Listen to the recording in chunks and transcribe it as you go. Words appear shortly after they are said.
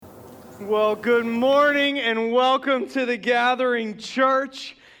Well, good morning and welcome to the Gathering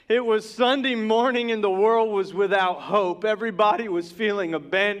Church. It was Sunday morning and the world was without hope. Everybody was feeling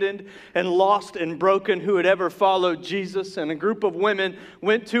abandoned and lost and broken who had ever followed Jesus. And a group of women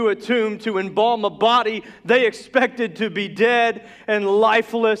went to a tomb to embalm a body they expected to be dead and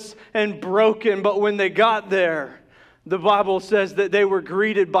lifeless and broken. But when they got there, the Bible says that they were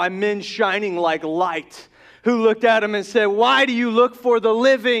greeted by men shining like light, who looked at him and said, "Why do you look for the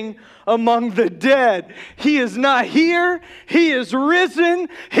living among the dead? He is not here. He is risen.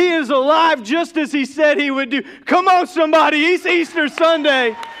 He is alive just as he said he would do." Come on, somebody. It's Easter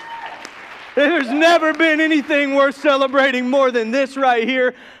Sunday. There's never been anything worth celebrating more than this right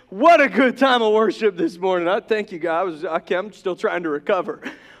here. What a good time of worship this morning. I thank you, guys. I'm still trying to recover.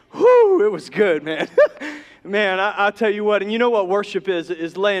 Whew, it was good, man. Man, I tell you what, and you know what worship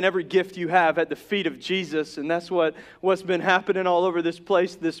is laying every gift you have at the feet of Jesus, and that's what's been happening all over this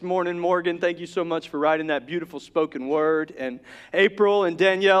place this morning. Morgan, thank you so much for writing that beautiful spoken word, and April and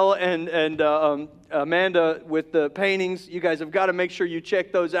Danielle and Amanda with the paintings. You guys have got to make sure you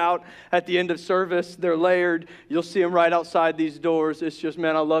check those out at the end of service. They're layered. You'll see them right outside these doors. It's just,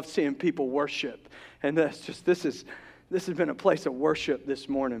 man, I love seeing people worship, and this has been a place of worship this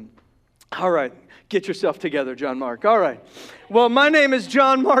morning. All right, get yourself together, John Mark. All right. Well, my name is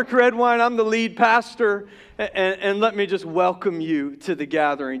John Mark Redwine. I'm the lead pastor, and let me just welcome you to the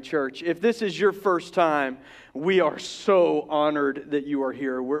Gathering Church. If this is your first time, we are so honored that you are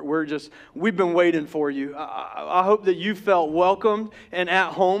here. We've been waiting for you. I hope that you felt welcomed and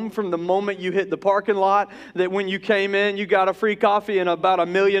at home from the moment you hit the parking lot, that when you came in, you got a free coffee and about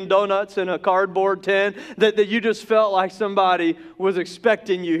 1,000,000 donuts in a cardboard tin, that you just felt like somebody was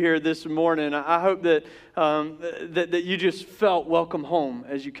expecting you here this morning. I hope that you just felt welcome home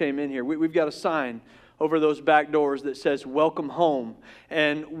as you came in here. We've got a sign over those back doors that says welcome home.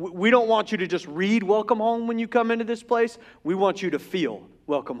 And we don't want you to just read welcome home when you come into this place. We want you to feel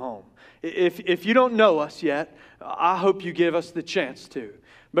welcome home. If you don't know us yet, I hope you give us the chance to.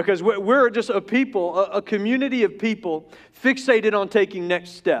 Because we're just a people, a community of people fixated on taking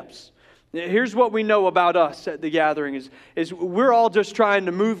next steps. Here's what we know about us at the Gathering is we're all just trying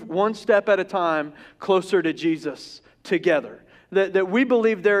to move one step at a time closer to Jesus together. That we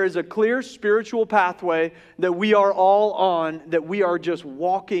believe there is a clear spiritual pathway that we are all on, that we are just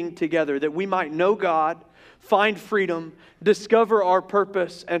walking together, that we might know God, find freedom, discover our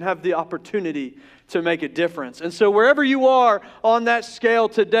purpose, and have the opportunity to make a difference. And so wherever you are on that scale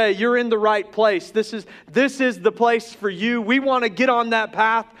today, you're in the right place. This is the place for you. We want to get on that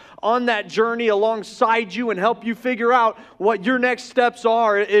path, on that journey alongside you and help you figure out what your next steps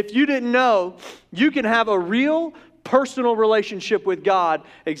are. If you didn't know, you can have a real personal relationship with God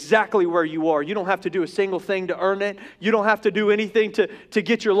exactly where you are. You don't have to do a single thing to earn it. You don't have to do anything to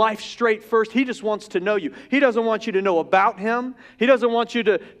get your life straight first. He just wants to know you. He doesn't want you to know about Him. He doesn't want you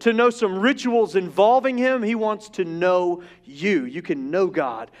to know some rituals involving Him. He wants to know you. You can know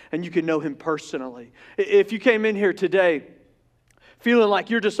God and you can know Him personally. If you came in here today feeling like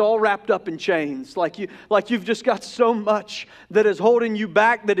you're just all wrapped up in chains, like you've just got so much that is holding you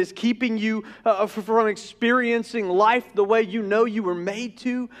back, that is keeping you from experiencing life the way you know you were made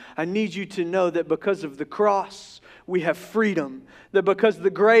to, I need you to know that because of the cross, we have freedom. That because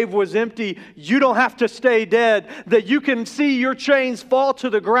the grave was empty, you don't have to stay dead. That you can see your chains fall to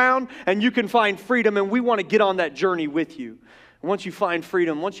the ground and you can find freedom. And we want to get on that journey with you. Once you find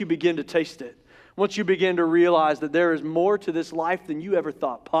freedom, once you begin to taste it, once you begin to realize that there is more to this life than you ever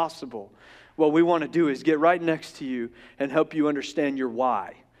thought possible, what we want to do is get right next to you and help you understand your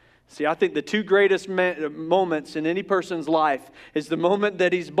why. See, I think the two greatest moments in any person's life is the moment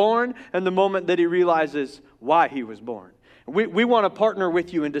that he's born and the moment that he realizes why he was born. We want to partner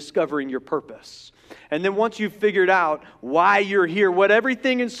with you in discovering your purpose. And then once you've figured out why you're here, what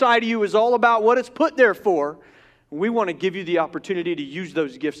everything inside of you is all about, what it's put there for, we want to give you the opportunity to use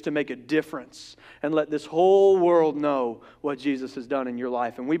those gifts to make a difference and let this whole world know what Jesus has done in your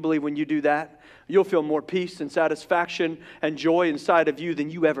life. And we believe when you do that, you'll feel more peace and satisfaction and joy inside of you than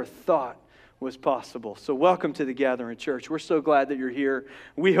you ever thought was possible. So welcome to the Gathering Church. We're so glad that you're here.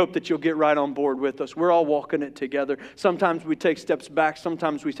 We hope that you'll get right on board with us. We're all walking it together. Sometimes we take steps back,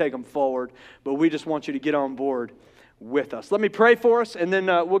 sometimes we take them forward, but we just want you to get on board with us. Let me pray for us, and then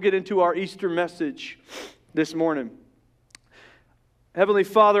we'll get into our Easter message this morning. Heavenly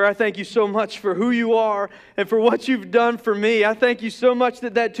Father, I thank you so much for who you are and for what you've done for me. I thank you so much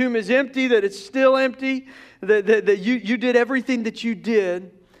that tomb is empty, that it's still empty, that you did everything that you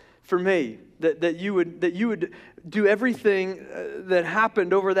did for me, that you would do everything that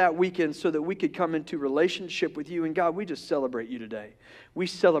happened over that weekend so that we could come into relationship with you. And God, we just celebrate you today. We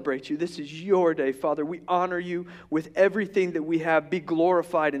celebrate you. This is your day, Father. We honor you with everything that we have. Be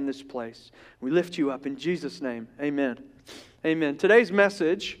glorified in this place. We lift you up in Jesus' name. Amen. Amen. Today's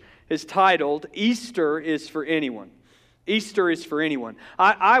message is titled, Easter is for Anyone. Easter is for anyone.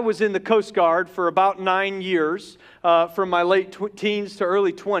 I was in the Coast Guard for about 9 years, from my late teens to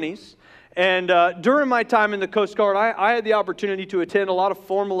early 20s. And during my time in the Coast Guard, I had the opportunity to attend a lot of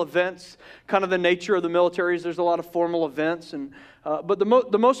formal events. Kind of the nature of the military is there's a lot of formal events. But the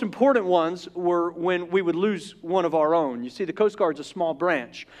most important ones were when we would lose one of our own. You see, the Coast Guard's a small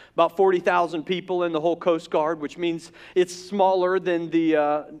branch. About 40,000 people in the whole Coast Guard, which means it's smaller than the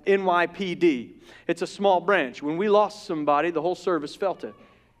NYPD. It's a small branch. When we lost somebody, the whole service felt it.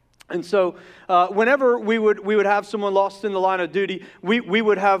 And so whenever we would have someone lost in the line of duty, we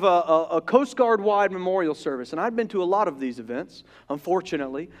would have a Coast Guard-wide memorial service. And I'd been to a lot of these events,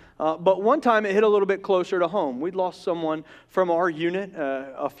 unfortunately. But one time it hit a little bit closer to home. We'd lost someone from our unit,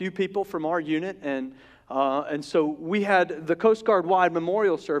 a few people from our unit, and so we had the Coast Guard-wide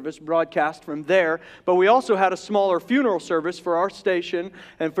memorial service broadcast from there, but we also had a smaller funeral service for our station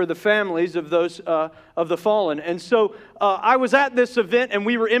and for the families of those of the fallen. And so I was at this event, and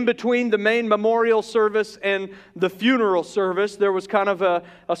we were in between the main memorial service and the funeral service. There was kind of a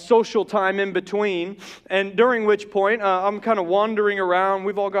social time in between, and during which point I'm kind of wandering around.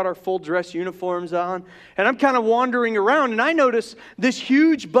 We've all got our full dress uniforms on, and I'm kind of wandering around, and I notice this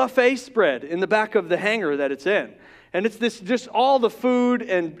huge buffet spread in the back of the hangar that it's in. And it's this just all the food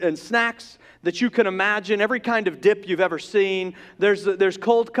and snacks that you can imagine, every kind of dip you've ever seen. There's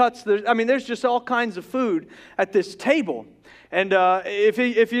cold cuts. There's just all kinds of food at this table. And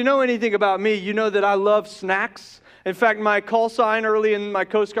if you know anything about me, you know that I love snacks. In fact, my call sign early in my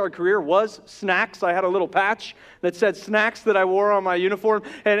Coast Guard career was snacks. I had a little patch that said snacks that I wore on my uniform,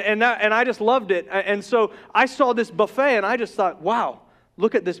 and I just loved it. And so I saw this buffet, and I just thought, wow,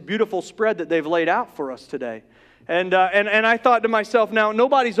 look at this beautiful spread that they've laid out for us today. And I thought to myself, now,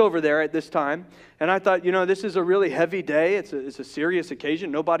 nobody's over there at this time. And I thought, this is a really heavy day. It's a serious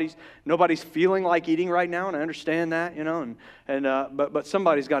occasion. Nobody's feeling like eating right now, and I understand that, but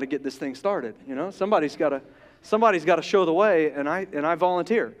somebody's got to get this thing started, Somebody's got to show the way, and I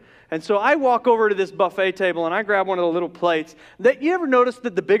volunteer. And so I walk over to this buffet table, and I grab one of the little plates. You ever notice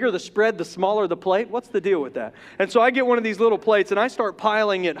that the bigger the spread, the smaller the plate? What's the deal with that? And so I get one of these little plates, and I start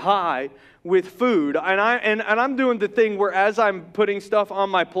piling it high with food. And I'm doing the thing where as I'm putting stuff on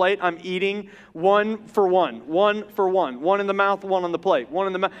my plate, I'm eating one for one in the mouth, one on the plate, one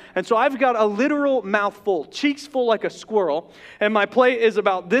in the mouth. And so I've got a literal mouthful, cheeks full like a squirrel, and my plate is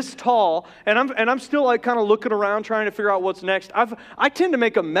about this tall, and I'm still like kind of looking around trying to figure out what's next. I tend to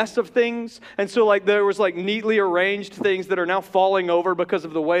make a mess of things, and so there was neatly arranged things that are now falling over because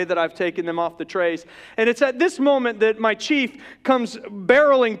of the way that I've taken them off the trays. And it's at this moment that my chief comes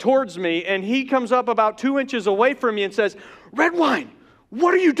barreling towards me, and he comes up about 2 inches away from me and says, "Redwine,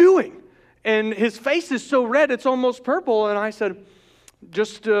 what are you doing?" And his face is so red, it's almost purple. And I said,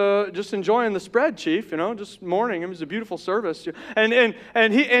 just enjoying the spread, Chief, just mourning. It was a beautiful service.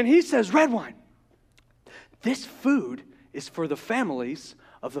 And he says, "Redwine, this food is for the families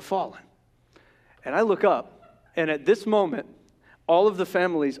of the fallen." And I look up, and at this moment, all of the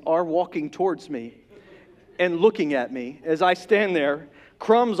families are walking towards me and looking at me as I stand there,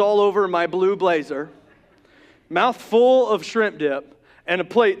 crumbs all over my blue blazer, mouth full of shrimp dip, and a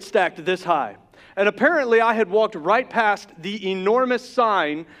plate stacked this high. And apparently I had walked right past the enormous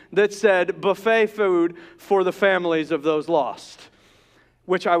sign that said buffet food for the families of those lost,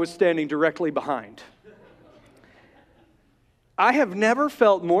 which I was standing directly behind. I have never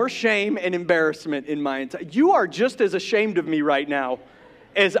felt more shame and embarrassment in my entire... You are just as ashamed of me right now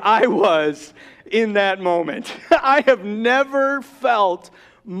as I was in that moment. I have never felt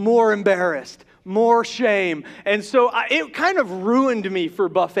more embarrassed, more shame. And so it kind of ruined me for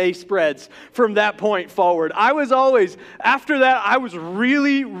buffet spreads from that point forward. After that, I was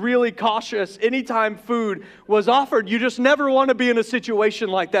really, really cautious. Anytime food was offered, you just never want to be in a situation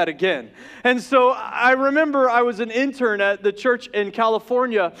like that again. And so I remember I was an intern at the church in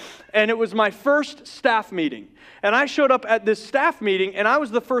California, and it was my first staff meeting. And I showed up at this staff meeting, and I was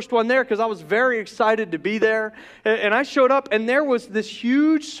the first one there because I was very excited to be there. And I showed up, and there was this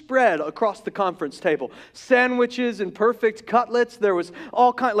huge spread across the conference table. Sandwiches and perfect cutlets. There was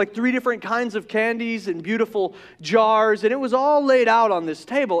all 3 different kinds of candies in beautiful jars. And it was all laid out on this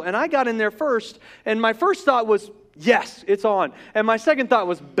table. And I got in there first, and my first thought was, yes, it's on. And my second thought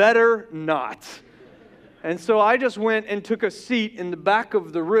was, better not. And so I just went and took a seat in the back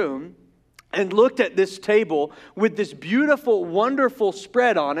of the room. and looked at this table with this beautiful, wonderful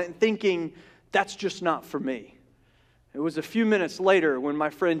spread on it and thinking, that's just not for me. It was a few minutes later when my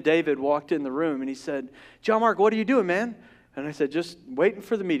friend David walked in the room and he said, John Mark, what are you doing, man? And I said, just waiting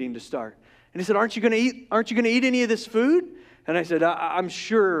for the meeting to start. And he said, aren't you going to eat any of this food? And I said, I'm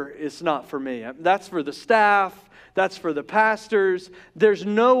sure it's not for me. That's for the staff. That's for the pastors. There's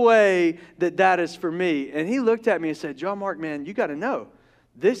no way that is for me. And he looked at me and said, John Mark, man, you got to know,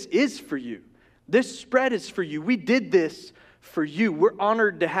 this is for you. This spread is for you. We did this for you. We're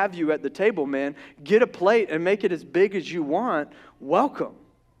honored to have you at the table, man. Get a plate and make it as big as you want. Welcome.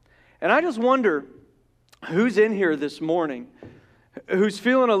 And I just wonder who's in here this morning who's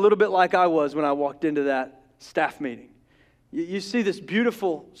feeling a little bit like I was when I walked into that staff meeting. You see this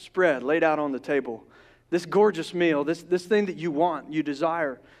beautiful spread laid out on the table, this gorgeous meal, this thing that you want, you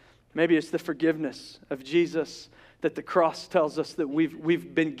desire. Maybe it's the forgiveness of Jesus that the cross tells us that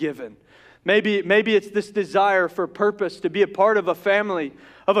we've been given. Maybe it's this desire for purpose, to be a part of a family,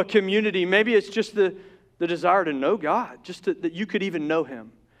 of a community. Maybe it's just the desire to know God, just that you could even know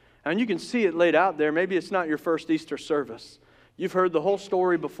Him. And you can see it laid out there. Maybe it's not your first Easter service. You've heard the whole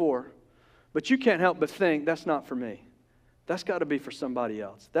story before, but you can't help but think, that's not for me. That's got to be for somebody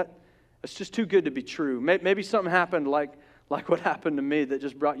else. It's just too good to be true. Maybe something happened like what happened to me that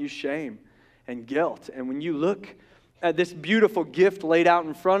just brought you shame and guilt. And when you look at this beautiful gift laid out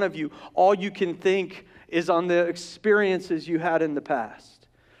in front of you, all you can think is on the experiences you had in the past.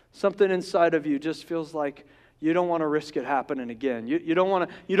 Something inside of you just feels like you don't want to risk it happening again. You don't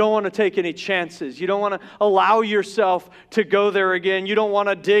want to take any chances. You don't want to allow yourself to go there again. You don't want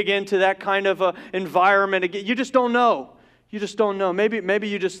to dig into that kind of a environment again. You just don't know. You just don't know. Maybe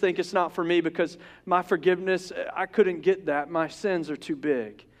you just think it's not for me because my forgiveness, I couldn't get that. My sins are too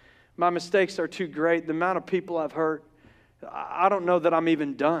big. My mistakes are too great. The amount of people I've hurt, I don't know that I'm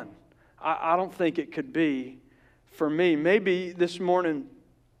even done. I don't think it could be for me. Maybe this morning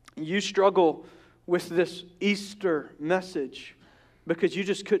you struggle with this Easter message because you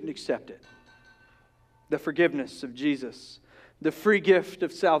just couldn't accept it. The forgiveness of Jesus, the free gift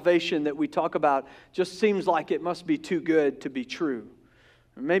of salvation that we talk about just seems like it must be too good to be true.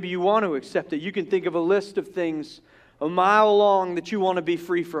 Or maybe you want to accept it. You can think of a list of things a mile long that you want to be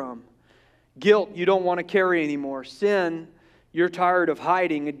free from. Guilt you don't want to carry anymore. Sin you're tired of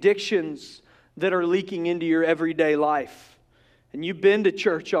hiding. Addictions that are leaking into your everyday life. And you've been to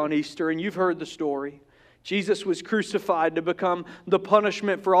church on Easter and you've heard the story. Jesus was crucified to become the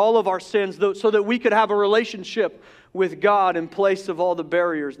punishment for all of our sins so that we could have a relationship with God in place of all the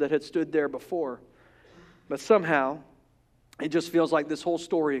barriers that had stood there before. But somehow, it just feels like this whole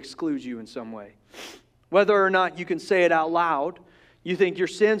story excludes you in some way. Whether or not you can say it out loud, you think your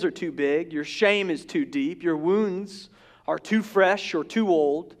sins are too big, your shame is too deep, your wounds are too fresh or too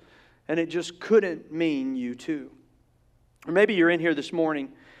old, and it just couldn't mean you too. Or maybe you're in here this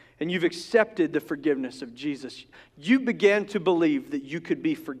morning and you've accepted the forgiveness of Jesus. You began to believe that you could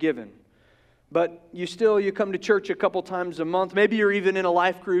be forgiven. But you come to church a couple times a month. Maybe you're even in a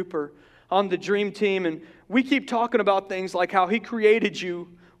life group or on the dream team. And we keep talking about things like how He created you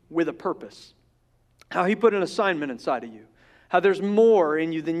with a purpose. How He put an assignment inside of you. How there's more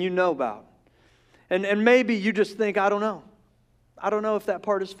in you than you know about. And maybe you just think, I don't know. I don't know if that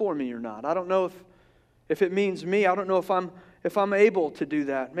part is for me or not. I don't know if it means me. I don't know if I'm able to do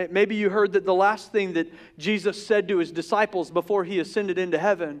that. Maybe you heard that the last thing that Jesus said to His disciples before He ascended into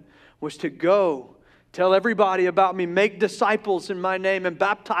heaven was to go, tell everybody about me, make disciples in my name and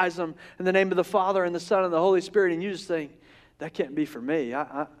baptize them in the name of the Father and the Son and the Holy Spirit. And you just think, that can't be for me.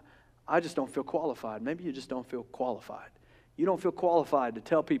 I just don't feel qualified. Maybe you just don't feel qualified. You don't feel qualified to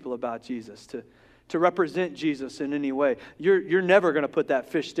tell people about Jesus, to represent Jesus in any way. You're never going to put that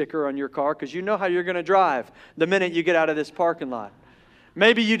fish sticker on your car because you know how you're going to drive the minute you get out of this parking lot.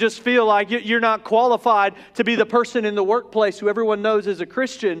 Maybe you just feel like you're not qualified to be the person in the workplace who everyone knows is a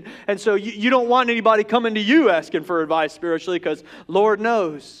Christian, and so you don't want anybody coming to you asking for advice spiritually because Lord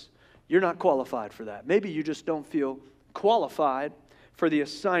knows you're not qualified for that. Maybe you just don't feel qualified for the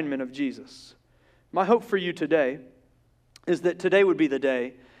assignment of Jesus. My hope for you today is that today would be the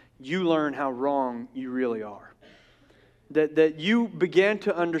day you learn how wrong you really are. That you began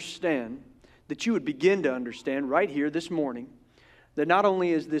to understand, that you would begin to understand right here this morning, that not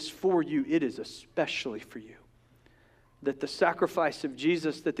only is this for you, it is especially for you. That the sacrifice of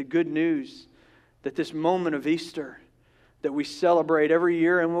Jesus, that the good news, that this moment of Easter that we celebrate every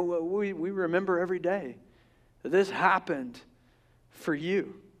year and we remember every day, that this happened for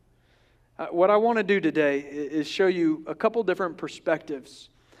you. What I want to do today is show you a couple different perspectives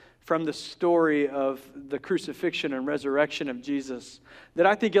from the story of the crucifixion and resurrection of Jesus that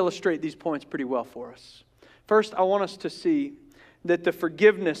I think illustrate these points pretty well for us. First, I want us to see that the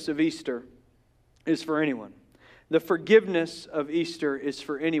forgiveness of Easter is for anyone. The forgiveness of Easter is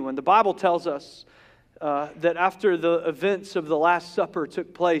for anyone. The Bible tells us that after the events of the Last Supper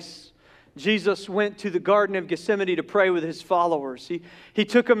took place, Jesus went to the Garden of Gethsemane to pray with his followers. He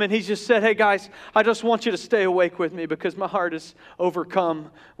took them and he just said, hey guys, I just want you to stay awake with me because my heart is overcome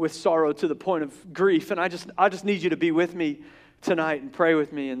with sorrow to the point of grief. And I just need you to be with me tonight and pray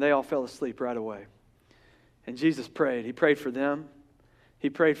with me. And they all fell asleep right away. And Jesus prayed. He prayed for them. He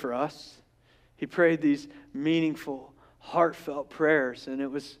prayed for us. He prayed these meaningful, heartfelt prayers. And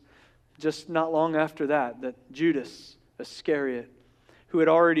it was just not long after that Judas Iscariot, who had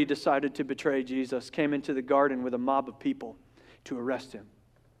already decided to betray Jesus, came into the garden with a mob of people to arrest him.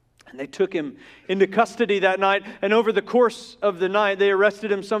 And they took him into custody that night. And over the course of the night, they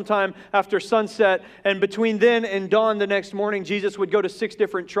arrested him sometime after sunset. And between then and dawn the next morning, Jesus would go to 6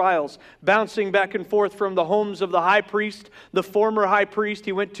 different trials, bouncing back and forth from the homes of the high priest, the former high priest.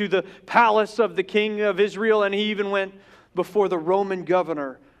 He went to the palace of the king of Israel, and he even went before the Roman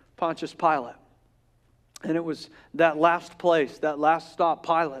governor, Pontius Pilate. And it was that last place, that last stop,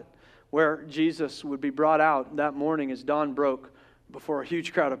 Pilate, where Jesus would be brought out that morning as dawn broke before a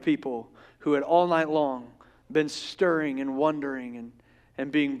huge crowd of people who had all night long been stirring and wondering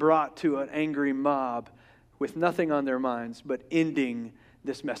and being brought to an angry mob with nothing on their minds but ending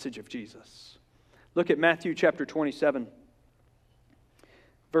this message of Jesus. Look at Matthew chapter 27,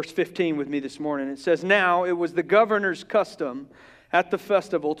 verse 15 with me this morning. It says, now it was the governor's custom at the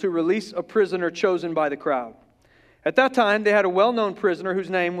festival to release a prisoner chosen by the crowd. At that time, they had a well-known prisoner whose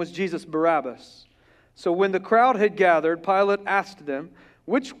name was Jesus Barabbas. So when the crowd had gathered, Pilate asked them,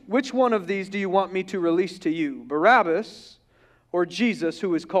 which one of these do you want me to release to you, Barabbas or Jesus,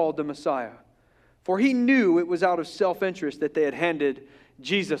 who is called the Messiah? For he knew it was out of self-interest that they had handed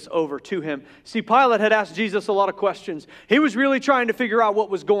Jesus over to him. See, Pilate had asked Jesus a lot of questions. He was really trying to figure out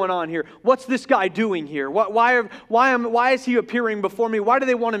what was going on here. What's this guy doing here? Why is he appearing before me? Why do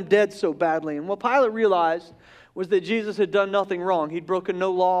they want him dead so badly? And what Pilate realized was that Jesus had done nothing wrong. He'd broken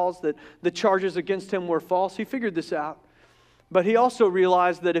no laws, that the charges against him were false. He figured this out. But he also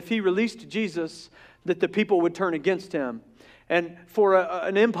realized that if he released Jesus, that the people would turn against him. And for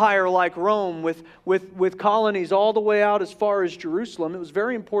an empire like Rome with colonies all the way out as far as Jerusalem, it was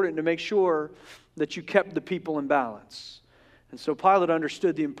very important to make sure that you kept the people in balance. And so Pilate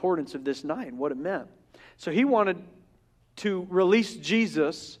understood the importance of this night and what it meant. So he wanted to release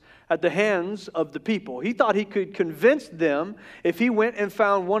Jesus at the hands of the people. He thought he could convince them if he went and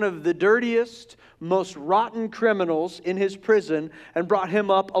found one of the dirtiest, most rotten criminals in his prison and brought him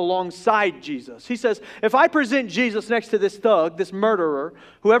up alongside Jesus. He says, if I present Jesus next to this thug, this murderer,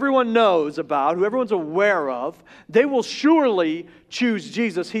 who everyone knows about, who everyone's aware of, they will surely choose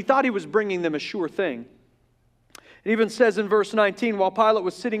Jesus. He thought he was bringing them a sure thing. It even says in verse 19, while Pilate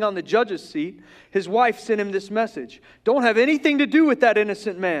was sitting on the judge's seat, his wife sent him this message. Don't have anything to do with that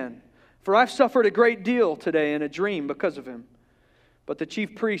innocent man, for I've suffered a great deal today in a dream because of him. But the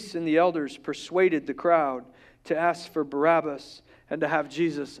chief priests and the elders persuaded the crowd to ask for Barabbas and to have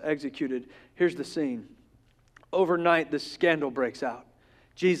Jesus executed. Here's the scene. Overnight, this scandal breaks out.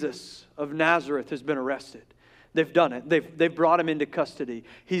 Jesus of Nazareth has been arrested. They've done it. They've brought him into custody.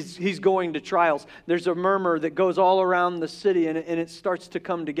 He's going to trials. There's a murmur that goes all around the city, and it starts to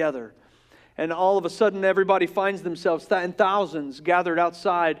come together. And all of a sudden, everybody finds themselves in thousands gathered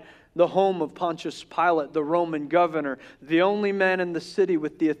outside the home of Pontius Pilate, the Roman governor, the only man in the city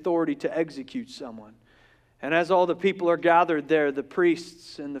with the authority to execute someone. And as all the people are gathered there, the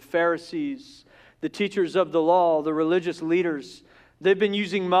priests and the Pharisees, the teachers of the law, the religious leaders, they've been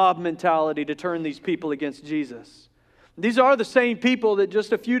using mob mentality to turn these people against Jesus. These are the same people that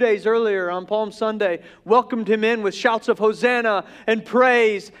just a few days earlier on Palm Sunday welcomed him in with shouts of Hosanna and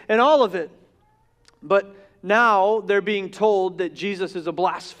praise and all of it. But now they're being told that Jesus is a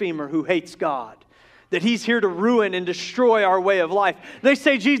blasphemer who hates God, that he's here to ruin and destroy our way of life. They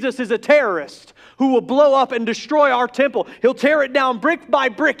say Jesus is a terrorist who will blow up and destroy our temple. He'll tear it down brick by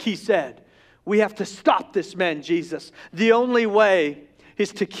brick, he said. We have to stop this man, Jesus. The only way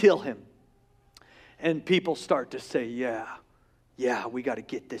is to kill him. And people start to say, yeah, we got to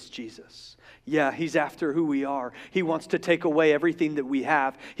get this Jesus. Yeah, he's after who we are. He wants to take away everything that we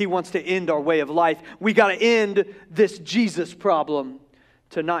have. He wants to end our way of life. We got to end this Jesus problem.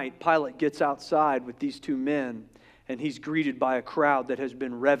 Tonight, Pilate gets outside with these two men, and he's greeted by a crowd that has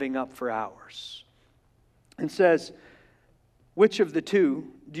been revving up for hours. And says, which of the two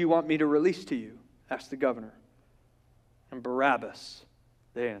do you want me to release to you? Asked the governor. And Barabbas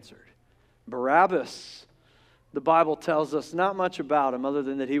They answered. Barabbas, the Bible tells us not much about him other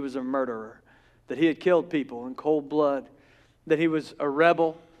than that he was a murderer, that he had killed people in cold blood, that he was a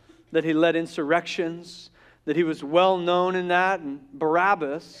rebel, that he led insurrections, that he was well known in that. And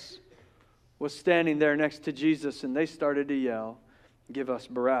Barabbas was standing there next to Jesus, and they started to yell, "Give us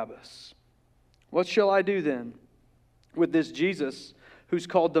Barabbas." "What shall I do then with this Jesus who's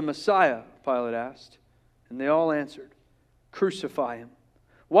called the Messiah?" Pilate asked. And they all answered, "Crucify him."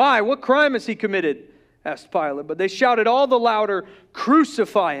 "Why? What crime has he committed?" asked Pilate. But they shouted all the louder,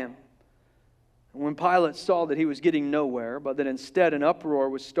 "Crucify him." And when Pilate saw that he was getting nowhere, but that instead an uproar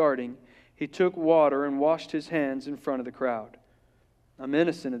was starting, he took water and washed his hands in front of the crowd. "I'm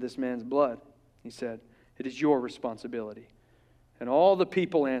innocent of this man's blood," he said. "It is your responsibility." And all the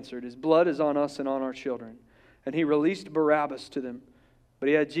people answered, "His blood is on us and on our children." And he released Barabbas to them, but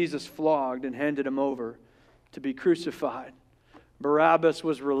he had Jesus flogged and handed him over to be crucified. Barabbas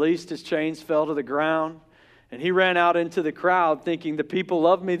was released, his chains fell to the ground, and he ran out into the crowd thinking, "The people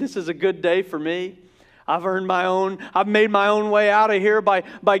love me, this is a good day for me. I've made my own way out of here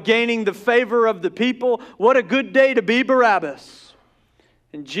by gaining the favor of the people. What a good day to be Barabbas."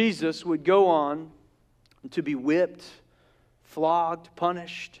 And Jesus would go on to be whipped, flogged,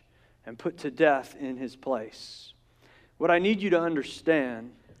 punished, and put to death in his place. What I need you to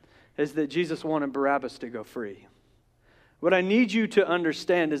understand is that Jesus wanted Barabbas to go free. What I need you to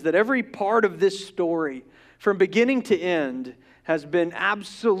understand is that every part of this story, from beginning to end, has been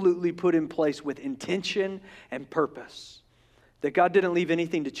absolutely put in place with intention and purpose. That God didn't leave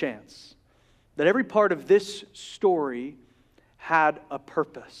anything to chance. That every part of this story had a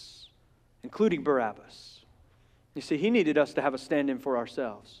purpose, including Barabbas. You see, he needed us to have a stand-in for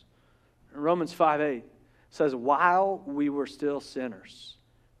ourselves. Romans 5:8 says, "While we were still sinners,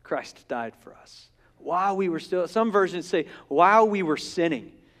 Christ died for us." While we were still, some versions say, while we were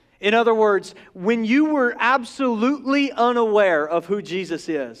sinning. In other words, when you were absolutely unaware of who Jesus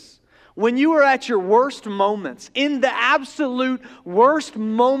is, when you were at your worst moments, in the absolute worst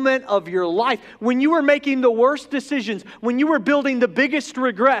moment of your life, when you were making the worst decisions, when you were building the biggest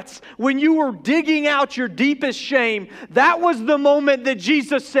regrets, when you were digging out your deepest shame, that was the moment that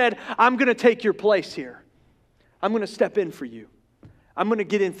Jesus said, "I'm going to take your place here. I'm going to step in for you. I'm going to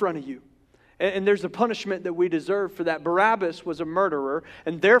get in front of you." And there's a punishment that we deserve for that. Barabbas was a murderer,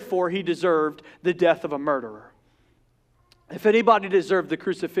 and therefore he deserved the death of a murderer. If anybody deserved the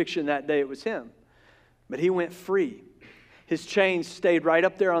crucifixion that day, it was him. But he went free. His chains stayed right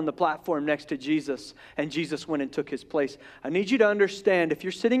up there on the platform next to Jesus, and Jesus went and took his place. I need you to understand, if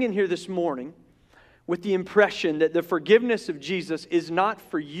you're sitting in here this morning with the impression that the forgiveness of Jesus is not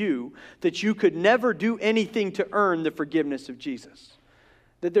for you, that you could never do anything to earn the forgiveness of Jesus.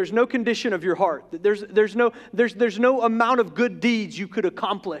 That there's no condition of your heart. That there's no amount of good deeds you could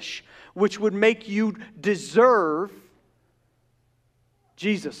accomplish which would make you deserve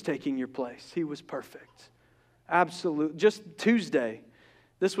Jesus taking your place. He was perfect. Absolute. Just Tuesday.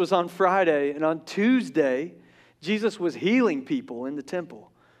 This was on Friday. And on Tuesday, Jesus was healing people in the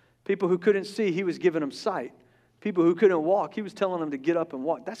temple. People who couldn't see, he was giving them sight. People who couldn't walk, he was telling them to get up and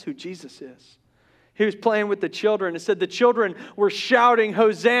walk. That's who Jesus is. He was playing with the children. It said the children were shouting,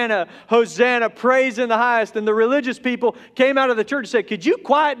 "Hosanna, Hosanna, praise in the highest." And the religious people came out of the church and said, "Could you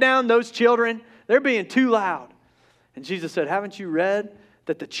quiet down those children? They're being too loud." And Jesus said, "Haven't you read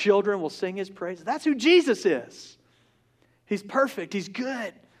that the children will sing his praise?" That's who Jesus is. He's perfect. He's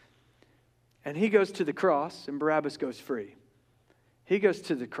good. And he goes to the cross and Barabbas goes free. He goes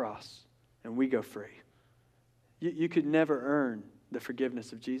to the cross and we go free. You could never earn the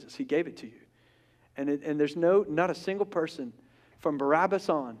forgiveness of Jesus. He gave it to you. And there's not a single person from Barabbas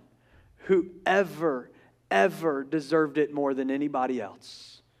on who ever deserved it more than anybody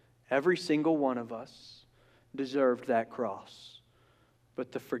else. Every single one of us deserved that cross.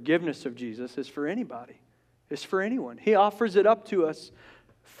 But the forgiveness of Jesus is for anybody. It's for anyone. He offers it up to us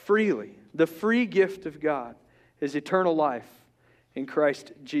freely. The free gift of God is eternal life in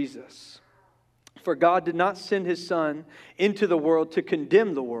Christ Jesus. For God did not send his Son into the world to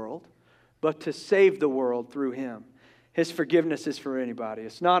condemn the world, but to save the world through him. His forgiveness is for anybody.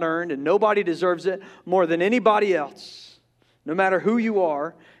 It's not earned, and nobody deserves it more than anybody else. No matter who you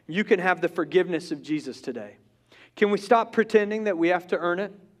are, you can have the forgiveness of Jesus today. Can we stop pretending that we have to earn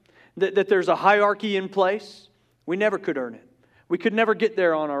it? That there's a hierarchy in place? We never could earn it. We could never get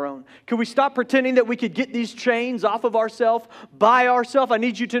there on our own. Can we stop pretending that we could get these chains off of ourselves by ourselves? I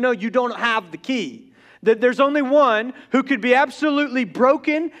need you to know you don't have the key. That there's only one who could be absolutely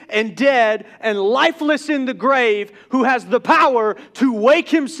broken and dead and lifeless in the grave who has the power to wake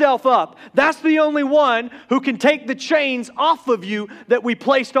himself up. That's the only one who can take the chains off of you that we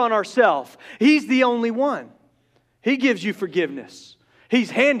placed on ourselves. He's the only one. He gives you forgiveness.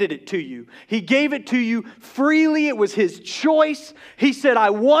 He's handed it to you. He gave it to you freely. It was His choice. He said, I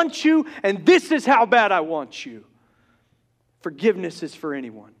want you, and this is how bad I want you. Forgiveness is for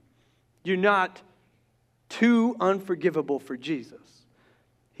anyone. You're not too unforgivable for Jesus.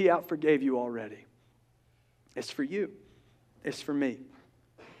 He outforgave you already. It's for you. It's for me.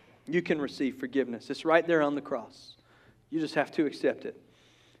 You can receive forgiveness. It's right there on the cross. You just have to accept it.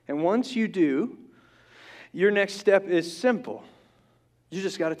 And once you do, your next step is simple. You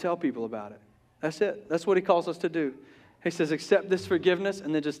just got to tell people about it. That's it. That's what He calls us to do. He says, accept this forgiveness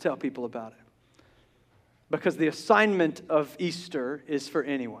and then just tell people about it. Because the assignment of Easter is for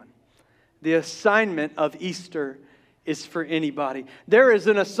anyone. The assignment of Easter is for anybody. There is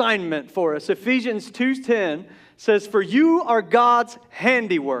an assignment for us. Ephesians 2:10 says, for you are God's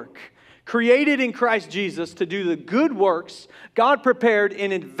handiwork, created in Christ Jesus to do the good works God prepared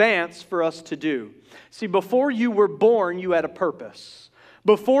in advance for us to do. See, before you were born, you had a purpose.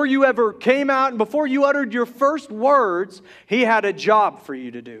 Before you ever came out and before you uttered your first words, He had a job for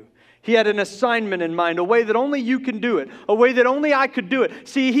you to do. He had an assignment in mind, a way that only you can do it, a way that only I could do it.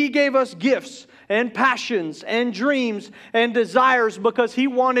 See, He gave us gifts and passions and dreams and desires because He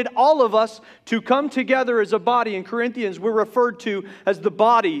wanted all of us to come together as a body. In Corinthians, we're referred to as the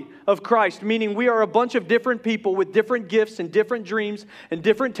body of Christ, meaning we are a bunch of different people with different gifts and different dreams and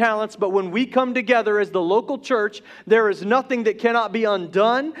different talents. But when we come together as the local church, there is nothing that cannot be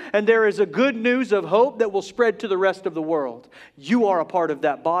undone, and there is a good news of hope that will spread to the rest of the world. You are a part of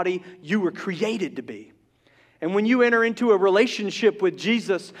that body. You were created to be. And when you enter into a relationship with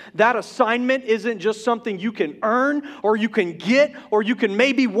Jesus, that assignment isn't just something you can earn or you can get or you can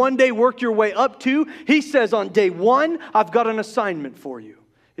maybe one day work your way up to. He says on day one, I've got an assignment for you.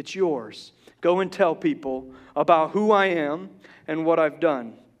 It's yours. Go and tell people about who I am and what I've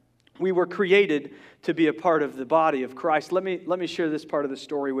done. We were created to be a part of the body of Christ. Let me share this part of the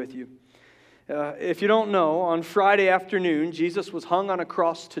story with you. If you don't know, on Friday afternoon, Jesus was hung on a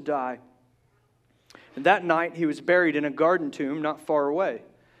cross to die. And that night, He was buried in a garden tomb not far away.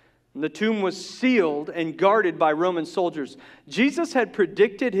 And the tomb was sealed and guarded by Roman soldiers. Jesus had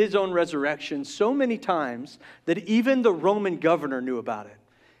predicted His own resurrection so many times that even the Roman governor knew about it.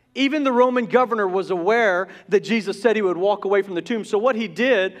 Even the Roman governor was aware that Jesus said He would walk away from the tomb. So what He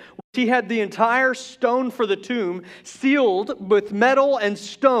did, He had the entire stone for the tomb sealed with metal and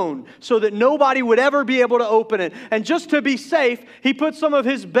stone so that nobody would ever be able to open it. And just to be safe, He put some of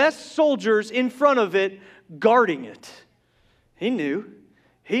His best soldiers in front of it, guarding it. He knew.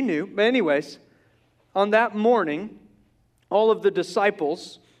 But anyways, on that morning, all of the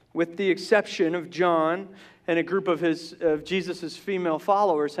disciples, with the exception of John and a group of Jesus' female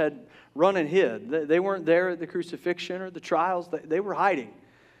followers, had run and hid. They weren't there at the crucifixion or the trials. They were hiding.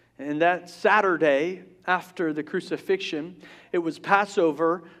 And that Saturday after the crucifixion, it was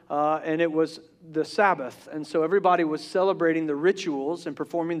Passover and it was the Sabbath. And so everybody was celebrating the rituals and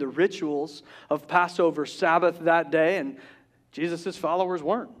performing the rituals of Passover Sabbath that day. And Jesus' followers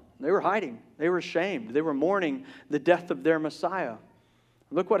weren't. They were hiding. They were ashamed. They were mourning the death of their Messiah.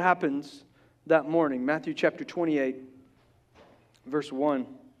 Look what happens that morning. Matthew chapter 28, verse 1.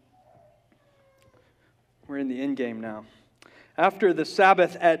 We're in the end game now. After the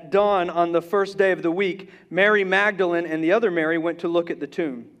Sabbath at dawn on the first day of the week, Mary Magdalene and the other Mary went to look at the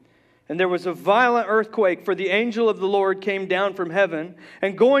tomb. And there was a violent earthquake, for the angel of the Lord came down from heaven,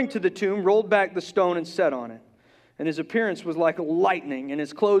 and going to the tomb, rolled back the stone and sat on it. And His appearance was like lightning, and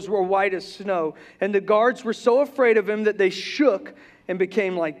His clothes were white as snow. And the guards were so afraid of Him that they shook and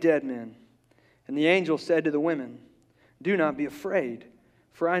became like dead men. And the angel said to the women, "Do not be afraid,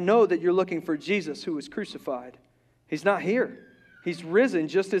 for I know that you're looking for Jesus who was crucified. He's not here. He's risen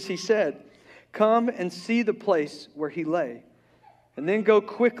just as He said. Come and see the place where He lay. And then go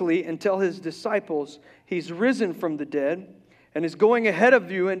quickly and tell His disciples He's risen from the dead and is going ahead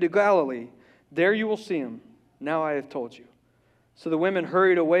of you into Galilee. There you will see Him. Now I have told you." So the women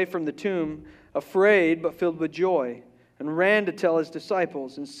hurried away from the tomb, afraid but filled with joy, and ran to tell His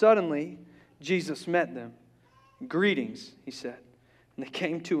disciples. And suddenly Jesus met them. "Greetings," He said. And they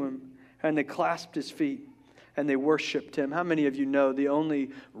came to Him, and they clasped His feet, and they worshiped Him. How many of you know the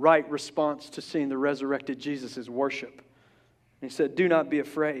only right response to seeing the resurrected Jesus is worship? And He said, "Do not be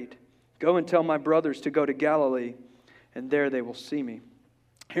afraid. Go and tell my brothers to go to Galilee, and there they will see me."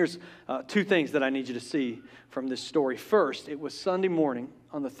 Here's two things that I need you to see from this story. First, it was Sunday morning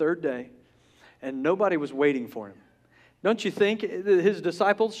on the third day, and nobody was waiting for him. Don't you think his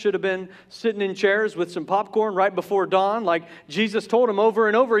disciples should have been sitting in chairs with some popcorn right before dawn? Like Jesus told them over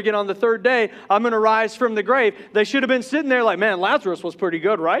and over again on the third day, I'm going to rise from the grave. They should have been sitting there like, man, Lazarus was pretty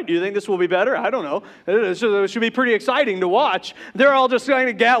good, right? Do you think this will be better? I don't know. It should be pretty exciting to watch. They're all just kind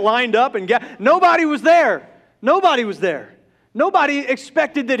of lined up and nobody was there. Nobody was there. Nobody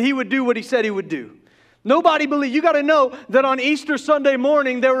expected that he would do what he said he would do. Nobody believed. You got to know that on Easter Sunday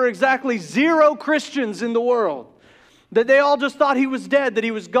morning, there were exactly 0 Christians in the world. That they all just thought he was dead, that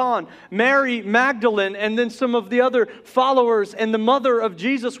he was gone. Mary Magdalene and then some of the other followers and the mother of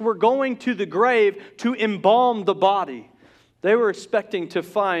Jesus were going to the grave to embalm the body. They were expecting to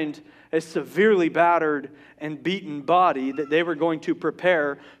find a severely battered and beaten body that they were going to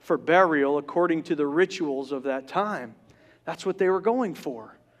prepare for burial according to the rituals of that time. That's what they were going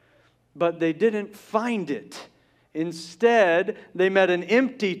for. But they didn't find it. Instead, they met an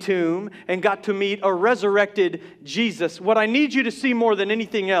empty tomb and got to meet a resurrected Jesus. What I need you to see more than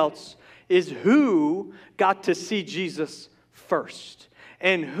anything else is who got to see Jesus first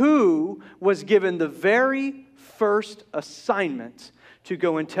and who was given the very first assignment to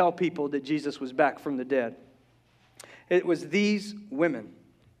go and tell people that Jesus was back from the dead. It was these women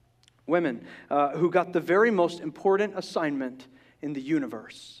who got the very most important assignment in the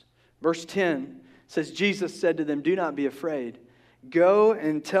universe. Verse 10 says, Jesus said to them, do not be afraid. Go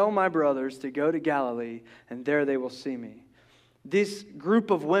and tell my brothers to go to Galilee, and there they will see me. This group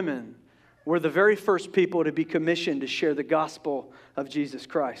of women were the very first people to be commissioned to share the gospel of Jesus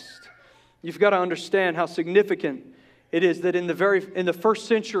Christ. You've got to understand how significant it is that in the first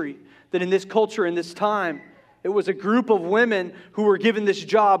century, that in this culture, in this time, it was a group of women who were given this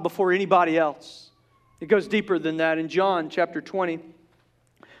job before anybody else. It goes deeper than that. In John chapter 20,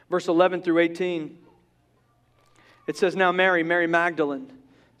 verse 11 through 18, it says, now Mary Magdalene,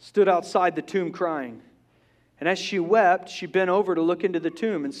 stood outside the tomb crying. And as she wept, she bent over to look into the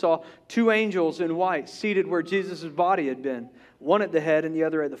tomb and saw 2 angels in white seated where Jesus' body had been, one at the head and the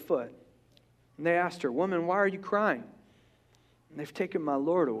other at the foot. And they asked her, woman, why are you crying? And they've taken my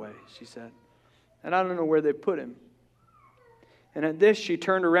Lord away, she said. And I don't know where they put him. And at this, she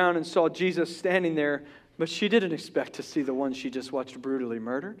turned around and saw Jesus standing there, but she didn't expect to see the one she just watched brutally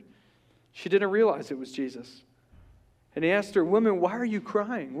murdered. She didn't realize it was Jesus. And he asked her, woman, why are you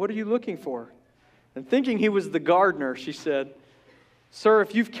crying? What are you looking for? And thinking he was the gardener, she said, sir,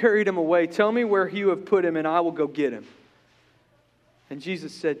 if you've carried him away, tell me where you have put him and I will go get him. And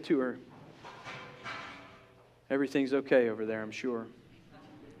Jesus said to her, everything's okay over there, I'm sure.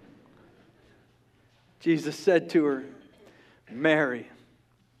 Jesus said to her, Mary.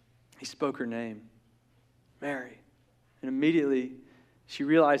 He spoke her name, Mary. And immediately she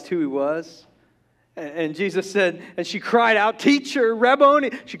realized who he was. And Jesus said, and she cried out, teacher,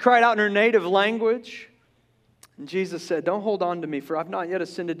 Rabboni. She cried out in her native language. And Jesus said, don't hold on to me, for I've not yet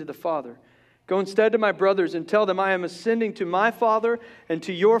ascended to the Father. Go instead to my brothers and tell them I am ascending to my Father and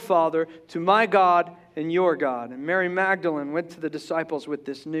to your Father, to my God and your God. And Mary Magdalene went to the disciples with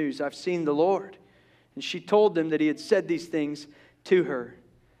this news, I've seen the Lord. And she told them that he had said these things to her.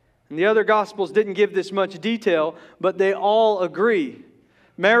 And the other Gospels didn't give this much detail, but they all agree.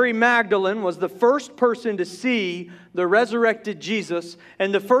 Mary Magdalene was the first person to see the resurrected Jesus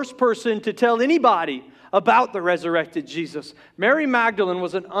and the first person to tell anybody about the resurrected Jesus. Mary Magdalene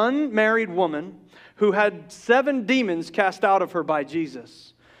was an unmarried woman who had 7 demons cast out of her by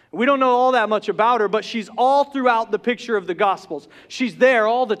Jesus. We don't know all that much about her, but she's all throughout the picture of the Gospels. She's there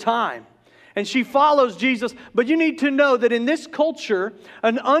all the time. And she follows Jesus. But you need to know that in this culture,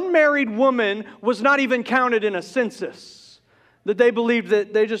 an unmarried woman was not even counted in a census. That they believed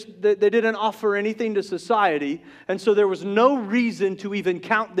that they didn't offer anything to society. And so there was no reason to even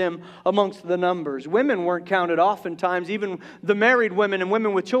count them amongst the numbers. Women weren't counted oftentimes. Even the married women and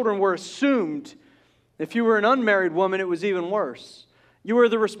women with children were assumed. If you were an unmarried woman, it was even worse. You were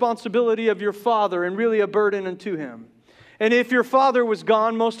the responsibility of your father and really a burden unto him. And if your father was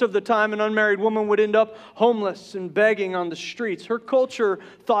gone, most of the time an unmarried woman would end up homeless and begging on the streets. Her culture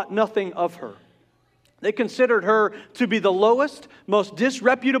thought nothing of her. They considered her to be the lowest, most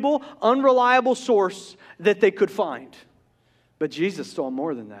disreputable, unreliable source that they could find. But Jesus saw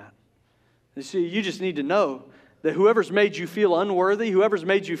more than that. You see, you just need to know that whoever's made you feel unworthy, whoever's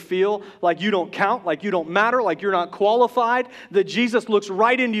made you feel like you don't count, like you don't matter, like you're not qualified, that Jesus looks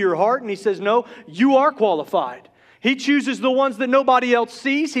right into your heart and He says, no, you are qualified. He chooses the ones that nobody else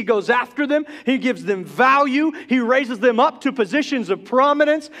sees. He goes after them. He gives them value. He raises them up to positions of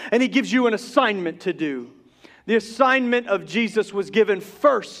prominence. And He gives you an assignment to do. The assignment of Jesus was given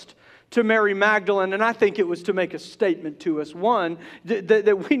first to Mary Magdalene, and I think it was to make a statement to us. One,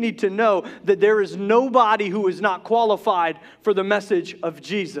 that we need to know that there is nobody who is not qualified for the message of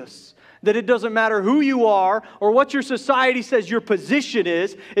Jesus. That it doesn't matter who you are or what your society says your position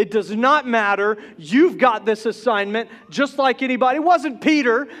is. It does not matter. You've got this assignment just like anybody. It wasn't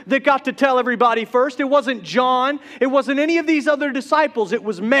Peter that got to tell everybody first. It wasn't John. It wasn't any of these other disciples. It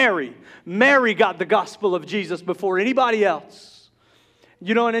was Mary. Mary got the gospel of Jesus before anybody else.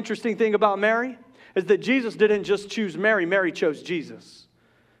 You know an interesting thing about Mary? Is that Jesus didn't just choose Mary. Mary chose Jesus.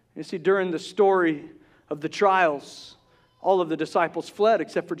 You see, during the story of the trials, all of the disciples fled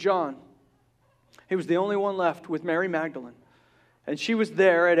except for John. He was the only one left with Mary Magdalene. And she was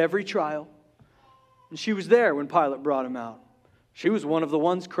there at every trial. And she was there when Pilate brought him out. She was one of the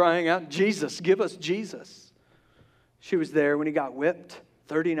ones crying out, Jesus, give us Jesus. She was there when he got whipped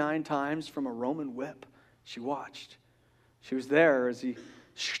 39 times from a Roman whip. She watched. She was there as he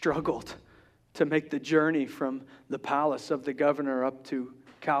struggled to make the journey from the palace of the governor up to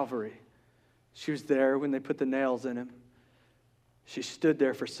Calvary. She was there when they put the nails in him. She stood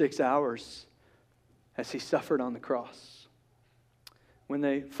there for 6 hours as he suffered on the cross. When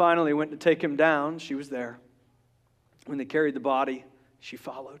they finally went to take him down, she was there. When they carried the body, she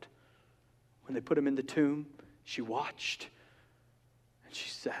followed. When they put him in the tomb, she watched. And she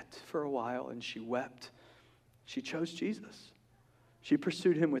sat for a while and she wept. She chose Jesus. She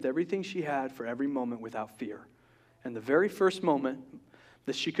pursued him with everything she had for every moment without fear. And the very first moment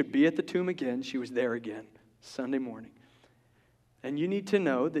that she could be at the tomb again, she was there again, Sunday morning. And you need to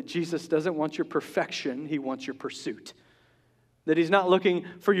know that Jesus doesn't want your perfection, He wants your pursuit. That He's not looking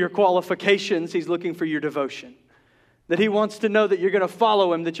for your qualifications, He's looking for your devotion. That He wants to know that you're going to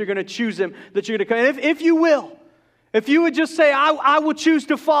follow Him, that you're going to choose Him, that you're going to come. If you will, if you would just say, I will choose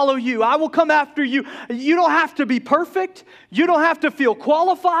to follow you, I will come after you. You don't have to be perfect. You don't have to feel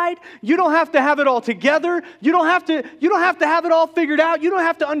qualified. You don't have to have it all together. You don't have to have it all figured out. You don't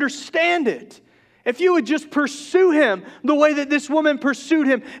have to understand it. If you would just pursue Him the way that this woman pursued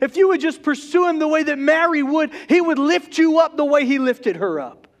Him, if you would just pursue Him the way that Mary would, He would lift you up the way He lifted her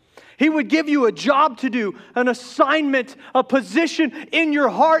up. He would give you a job to do, an assignment, a position in your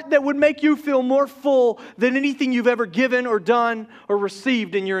heart that would make you feel more full than anything you've ever given or done or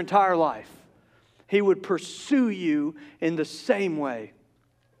received in your entire life. He would pursue you in the same way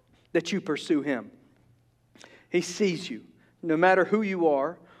that you pursue Him. He sees you, no matter who you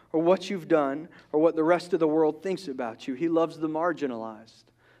are, or what you've done, or what the rest of the world thinks about you. He loves the marginalized,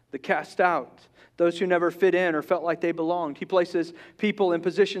 the cast out, those who never fit in or felt like they belonged. He places people in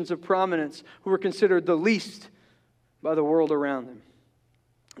positions of prominence who were considered the least by the world around them.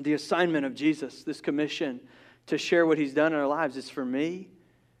 The assignment of Jesus, this commission to share what He's done in our lives, is for me,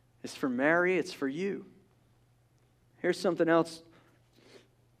 it's for Mary, it's for you. Here's something else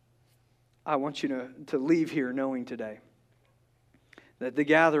I want you to leave here knowing today. That the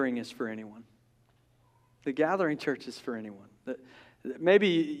gathering is for anyone. The gathering church is for anyone. That maybe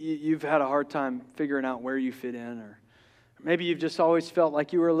you've had a hard time figuring out where you fit in, or maybe you've just always felt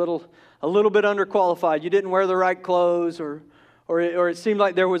like you were a little bit underqualified. You didn't wear the right clothes, or it seemed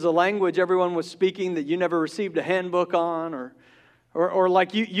like there was a language everyone was speaking that you never received a handbook on, or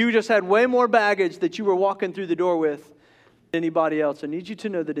like you just had way more baggage that you were walking through the door with than anybody else. I need you to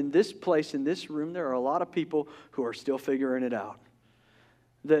know that in this place, in this room, there are a lot of people who are still figuring it out.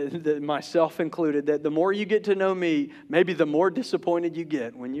 Myself included, that the more you get to know me, maybe the more disappointed you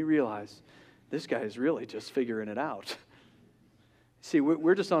get when you realize this guy is really just figuring it out. See,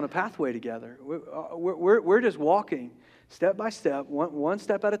 we're just on a pathway together. We're just walking step by step, one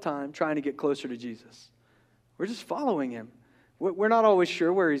step at a time, trying to get closer to Jesus. We're just following Him. We're not always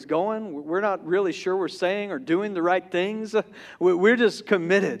sure where He's going. We're not really sure we're saying or doing the right things. We're just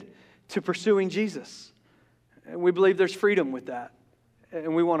committed to pursuing Jesus. And we believe there's freedom with that.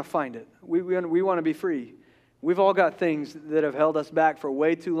 And we want to find it. We want to be free. We've all got things that have held us back for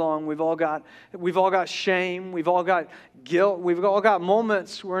way too long. We've all got shame. We've all got guilt. We've all got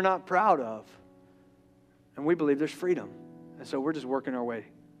moments we're not proud of. And we believe there's freedom. And so we're just working our way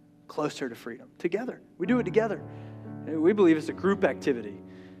closer to freedom together. We do it together. And we believe it's a group activity.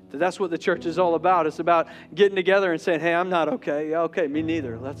 That's what the church is all about. It's about getting together and saying, hey, I'm not okay. Yeah, okay, me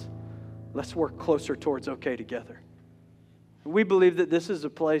neither. Let's work closer towards okay together. We believe that this is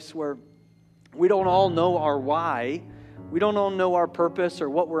a place where we don't all know our why. We don't all know our purpose or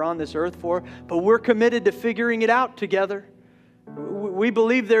what we're on this earth for, but we're committed to figuring it out together. We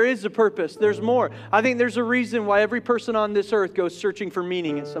believe there is a purpose. There's more. I think there's a reason why every person on this earth goes searching for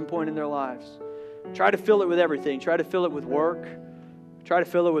meaning at some point in their lives. Try to fill it with everything. Try to fill it with work. Try to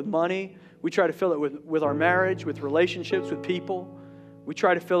fill it with money. We try to fill it with our marriage, with relationships, with people. We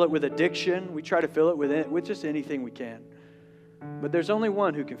try to fill it with addiction. We try to fill it with just anything we can. But there's only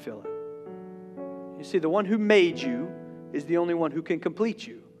one who can fill it. You see, the one who made you is the only one who can complete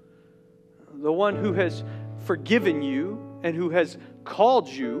you. The one who has forgiven you and who has called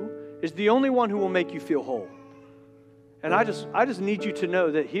you is the only one who will make you feel whole. And I just need you to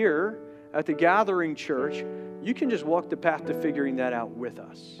know that here at the Gathering Church, you can just walk the path to figuring that out with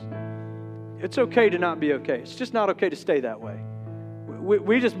us. It's okay to not be okay. It's just not okay to stay that way.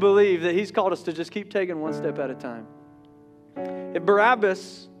 We just believe that He's called us to just keep taking one step at a time. If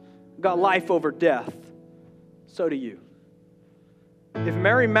Barabbas got life over death, so do you. If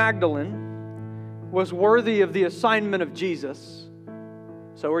Mary Magdalene was worthy of the assignment of Jesus,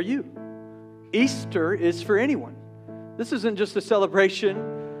 so are you. Easter is for anyone. This isn't just a celebration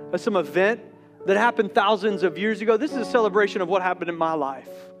of some event that happened thousands of years ago. This is a celebration of what happened in my life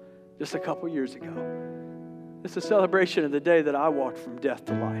just a couple years ago. It's a celebration of the day that I walked from death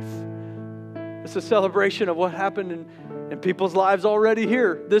to life. It's a celebration of what happened in people's lives already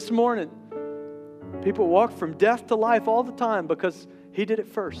here this morning. People walk from death to life all the time because He did it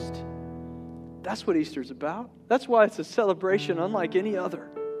first. That's what Easter's about. That's why it's a celebration unlike any other.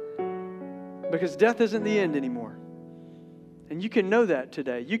 Because death isn't the end anymore. And you can know that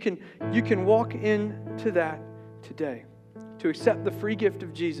today. You can walk into that today. To accept the free gift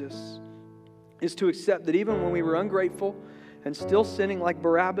of Jesus is to accept that even when we were ungrateful and still sinning like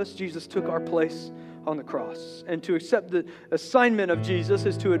Barabbas, Jesus took our place on the cross. And to accept the assignment of Jesus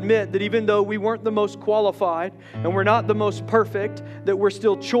is to admit that even though we weren't the most qualified and we're not the most perfect, that we're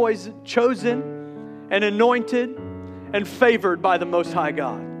still chosen and anointed and favored by the Most High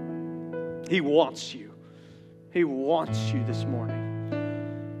God. He wants you. He wants you this morning.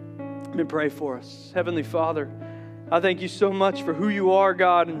 Let me pray for us. Heavenly Father, I thank you so much for who you are,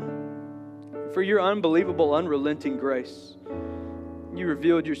 God, and for your unbelievable, unrelenting grace. You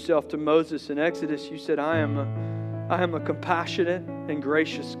revealed yourself to Moses in Exodus. You said, I am a compassionate and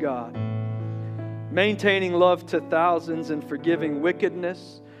gracious God, maintaining love to thousands and forgiving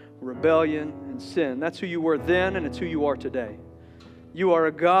wickedness, rebellion, and sin. That's who you were then, and it's who you are today. You are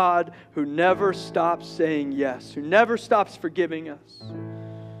a God who never stops saying yes, who never stops forgiving us,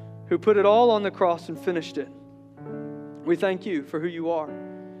 who put it all on the cross and finished it. We thank you for who you are.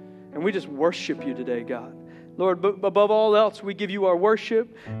 And we just worship you today, God. Lord, but above all else, we give you our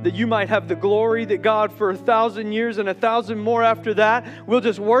worship, that you might have the glory, that God, for 1,000 years and 1,000 more after that, we'll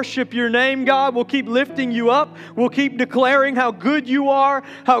just worship your name, God. We'll keep lifting you up. We'll keep declaring how good you are,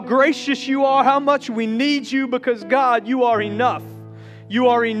 how gracious you are, how much we need you, because, God, you are enough. You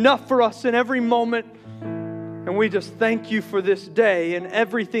are enough for us in every moment. And we just thank you for this day and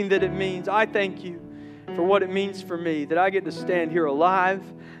everything that it means. I thank you for what it means for me, that I get to stand here alive,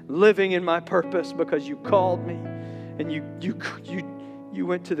 living in my purpose because you called me and you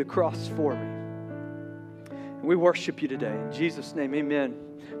went to the cross for me. And we worship you today. In Jesus' name, amen.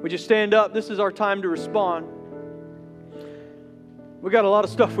 Would you stand up? This is our time to respond. We got a lot of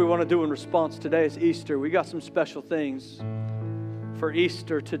stuff we want to do in response. Today is Easter. We got some special things for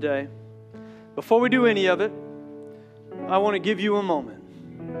Easter today. Before we do any of it, I want to give you a moment.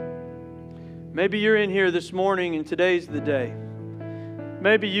 Maybe you're in here this morning and today's the day.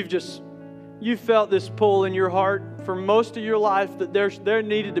 Maybe you felt this pull in your heart for most of your life that there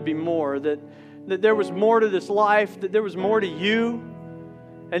needed to be more, that there was more to this life, that there was more to you.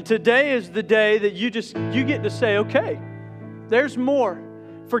 And today is the day that you get to say, okay, there's more.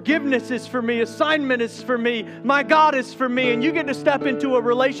 Forgiveness is for me. Assignment is for me. My God is for me. And you get to step into a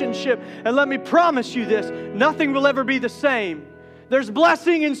relationship. And let me promise you this, nothing will ever be the same. There's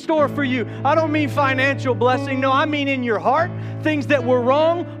blessing in store for you. I don't mean financial blessing. No, I mean in your heart, things that were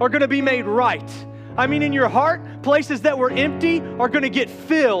wrong are going to be made right. I mean in your heart, places that were empty are going to get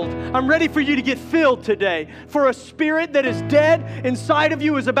filled. I'm ready for you to get filled today. For a spirit that is dead inside of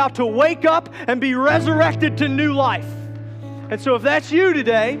you is about to wake up and be resurrected to new life. And so if that's you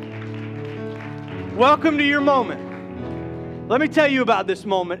today, welcome to your moment. Let me tell you about this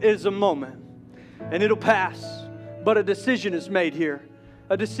moment. It is a moment, and it'll pass. But a decision is made here.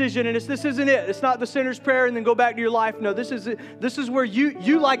 A decision, and this isn't it. It's not the sinner's prayer and then go back to your life. No, this is where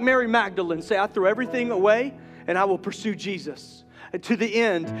you like Mary Magdalene, say, I throw everything away and I will pursue Jesus. To the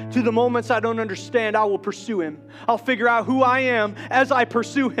end, to the moments I don't understand, I will pursue Him. I'll figure out who I am as I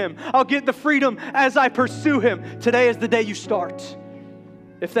pursue Him. I'll get the freedom as I pursue Him. Today is the day you start.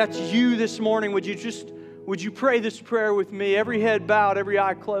 If that's you this morning, would you pray this prayer with me? Every head bowed, every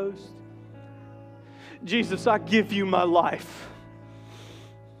eye closed. Jesus, I give you my life.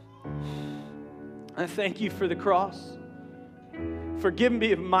 I thank you for the cross. Forgive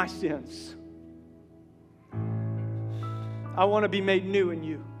me of my sins. I want to be made new in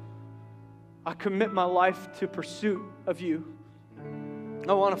you. I commit my life to pursuit of you.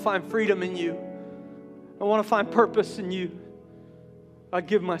 I want to find freedom in you. I want to find purpose in you. I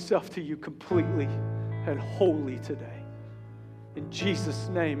give myself to you completely and wholly today. In Jesus'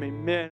 name, amen.